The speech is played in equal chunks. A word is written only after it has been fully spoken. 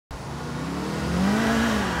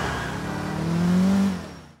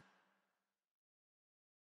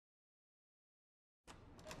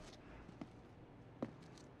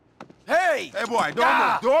Hey! Hey, boy,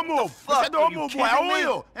 don't move. I said don't move, boy. How are Me?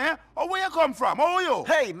 you? Eh? Oh, where you come from? How are you?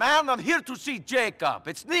 Hey, man, I'm here to see Jacob.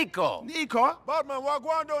 It's Nico. Nico? Batman, what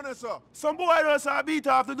going down there, sir? Some boy does beat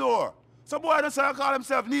off the door. Some boy does call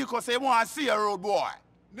himself Nico, say he want to see a road boy.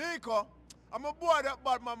 Nico? I'm a boy that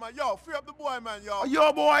Batman, man. Yo, free up the boy, man, yo. Oh,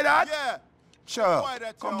 your boy that? Yeah. Sure. Boy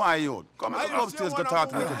that, Come yo. my youth. Come I upstairs, go talk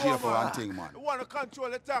to Nico Jacob and thing, man. You want to control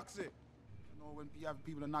the taxi. You know, when you have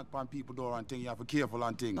people that knock on people's door and thing, you have to be careful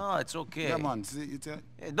and thing. No, it's okay. Yeah, man. See, it's a,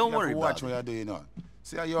 Hey, don't worry watch about what you're doing, you know.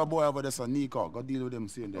 See how your boy over there, son, Nico. Go deal with him,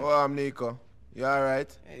 seeing there. Oh, I'm Nico. You all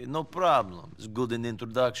right? Hey, no problem. As good an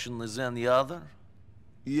introduction as any other.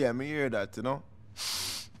 Yeah, me hear that, you know.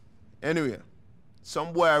 Anyway,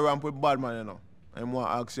 some boy ramp with Batman, you know. I want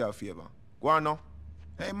to ask you a favor. Go on now.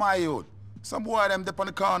 Hey, my youth. Some boy them dip on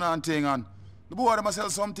the corner and thing, and the boy them a sell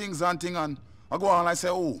some things and thing, and I go on and I say,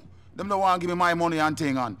 oh, them don't want to give me my money and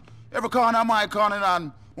thing, and every corner my corner,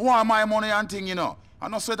 and I want my money and thing, you know. I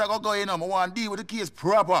no sweat I go, you know, I want to deal with the case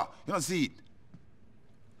proper. You know, see it?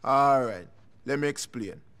 All right. Let me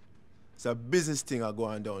explain. It's a business thing I go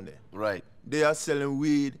on down there. Right. They are selling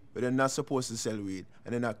weed, but they're not supposed to sell weed.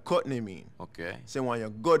 And they're not cutting them in. Okay. So when you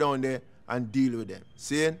go down there and deal with them.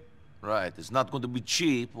 See? Right. It's not going to be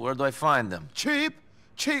cheap. Where do I find them? Cheap?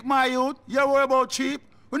 Cheap, my youth? You worry about cheap?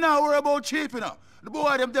 We not worry about cheap, you know. The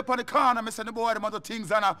boy them dip on the corner, I say the boy them other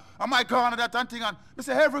things and my corner that and thing and I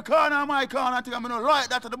say every corner on my corner and thing, I'm gonna like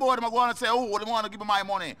that to the boy them I go on and say, oh, they want to give me my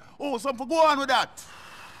money. Oh, something go on with that.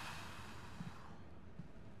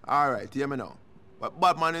 All right, hear me now. What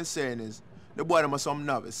Batman is saying is, the boy them are some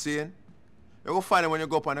novice, see? You go find them when you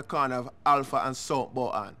go up on the corner of Alpha and South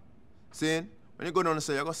Bohan. See? When you go down and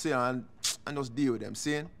say, you go see and just deal with them,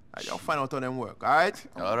 see? Right, you'll find out how them work, all right?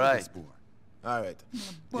 All right. All right.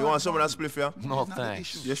 You want some of that spliff here? No,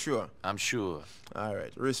 thanks. You sure? I'm sure. All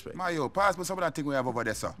right, respect. Mayo, pass me some of that thing we have over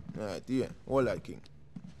there, sir. All right, yeah. Hold that, King.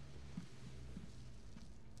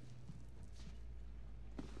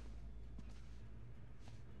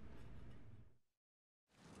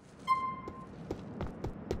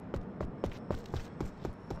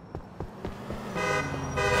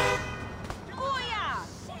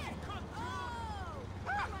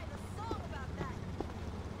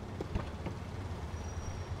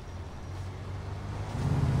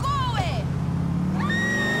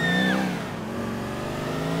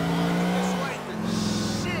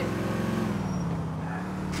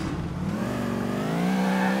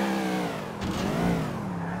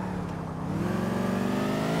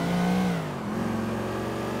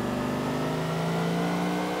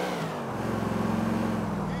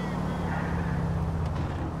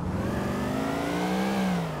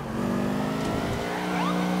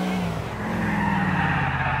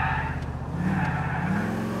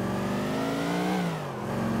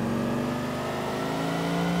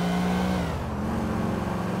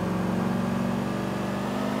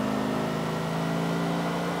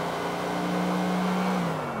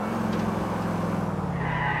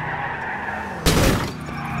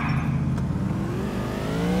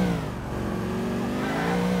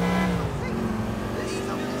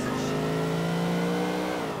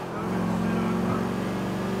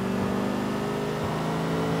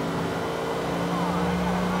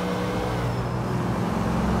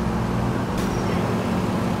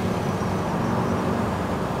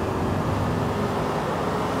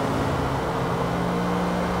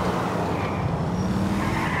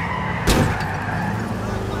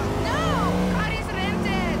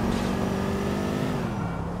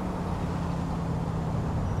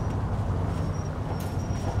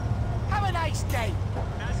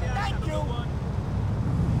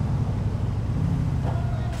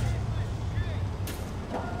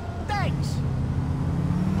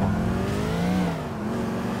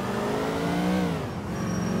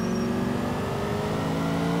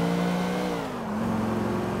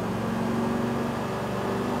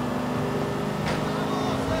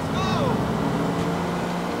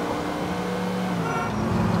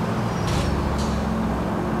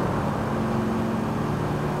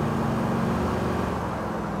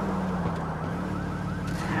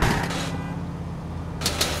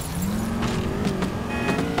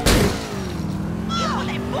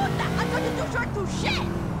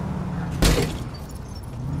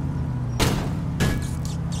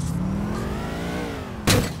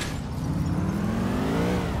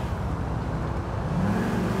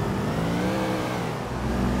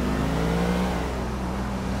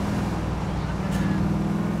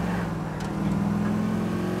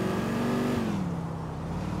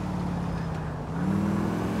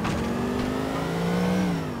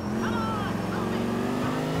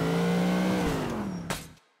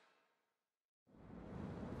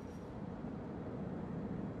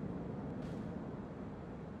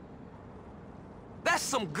 That's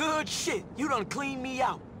some good shit. You done cleaned me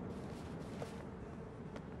out.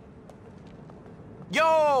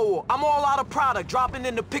 Yo, I'm all out of product. Dropping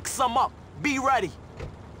in to pick some up. Be ready.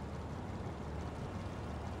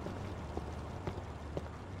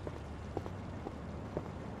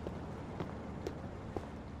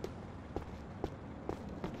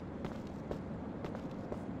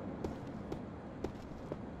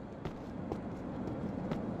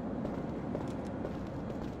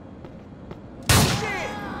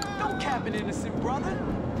 An innocent brother?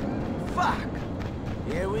 Fuck!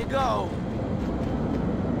 Here we go.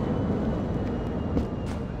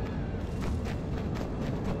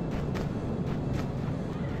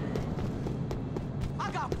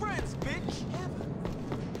 I got friends, bitch!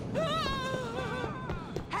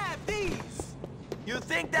 Have these! You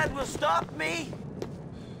think that will stop me?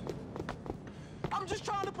 I'm just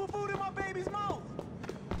trying to put food in my baby's mouth!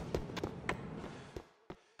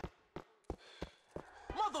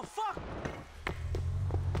 Motherfucker!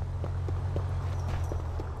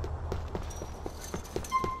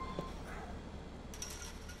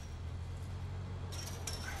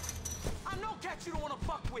 I know cats you don't wanna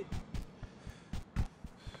fuck with!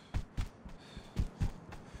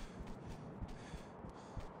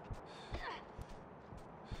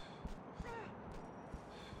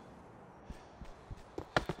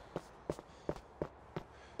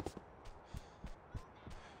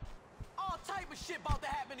 All type of shit about to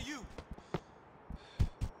happen to you!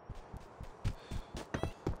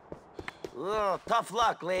 Oh, tough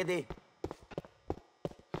luck, lady.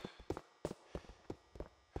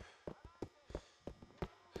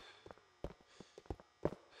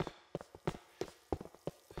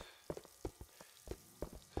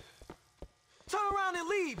 Turn around and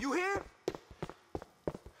leave, you hear?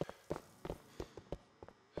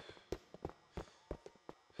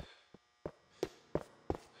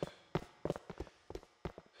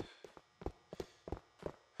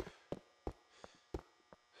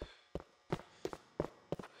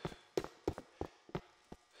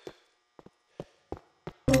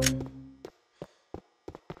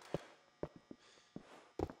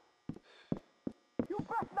 You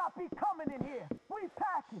best not be coming in here. We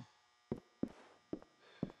packing.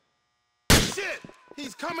 Shit!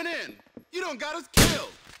 He's coming in! You done got us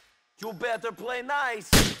killed! You better play nice.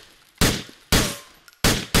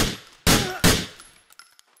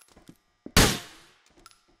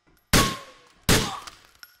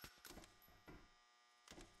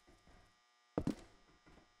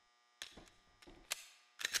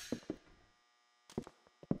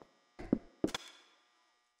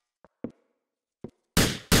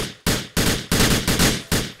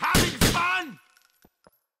 Having fun?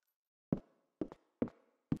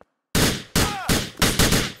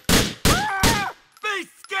 Be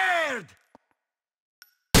scared!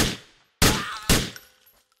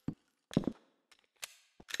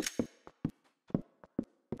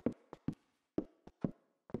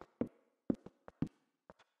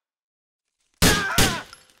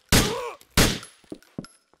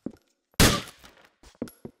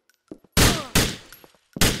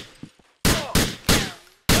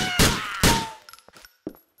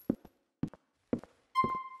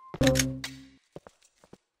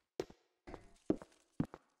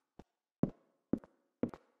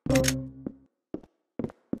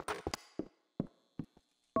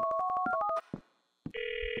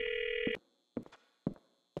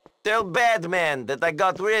 Tell Batman that I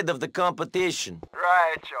got rid of the competition.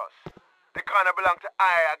 Righteous. The corner belong to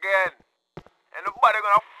I again. And nobody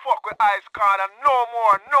gonna fuck with I's corner no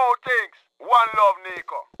more, no things. One love,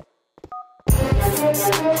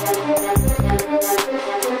 Nico.